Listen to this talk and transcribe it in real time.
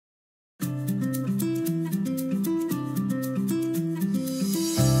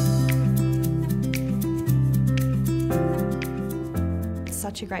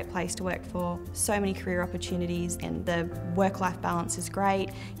such a great place to work for. So many career opportunities, and the work-life balance is great.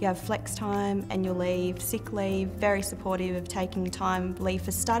 You have flex time, annual leave, sick leave, very supportive of taking time leave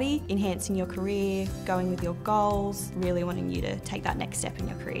for study, enhancing your career, going with your goals, really wanting you to take that next step in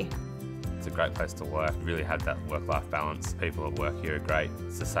your career. It's a great place to work, really had that work-life balance. People at work here are great.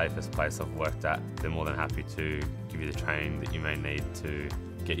 It's the safest place I've worked at. They're more than happy to give you the training that you may need to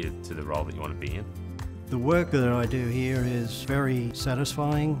get you to the role that you want to be in. The work that I do here is very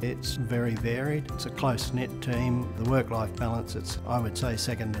satisfying. It's very varied. It's a close-knit team. The work-life balance, it's, I would say,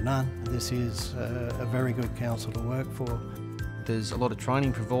 second to none. This is a very good council to work for. There's a lot of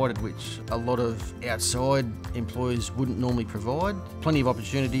training provided which a lot of outside employers wouldn't normally provide. Plenty of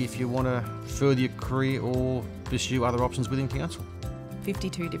opportunity if you want to further your career or pursue other options within council.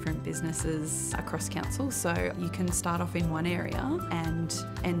 52 different businesses across council, so you can start off in one area and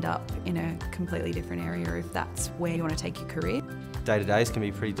end up in a completely different area if that's where you want to take your career. Day-to-days can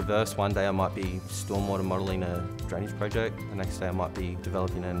be pretty diverse. One day I might be stormwater modelling a drainage project, the next day I might be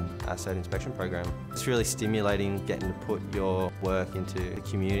developing an asset inspection program. It's really stimulating getting to put your work into the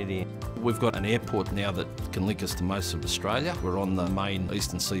community. We've got an airport now that can link us to most of Australia. We're on the main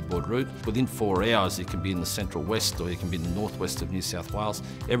eastern seaboard route. Within 4 hours you can be in the central west or you can be in the northwest of New South Wales.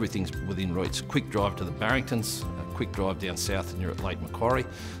 Everything's within reach. Quick drive to the Barringtons, a quick drive down south and you're at Lake Macquarie.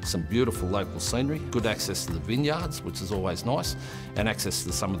 Some beautiful local scenery, good access to the vineyards, which is always nice, and access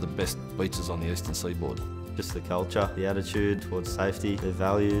to some of the best beaches on the eastern seaboard. Just the culture, the attitude towards safety, the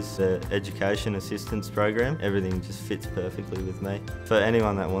values, the education assistance program, everything just fits perfectly with me. For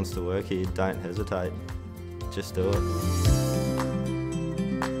anyone that wants to work here, don't hesitate, just do it.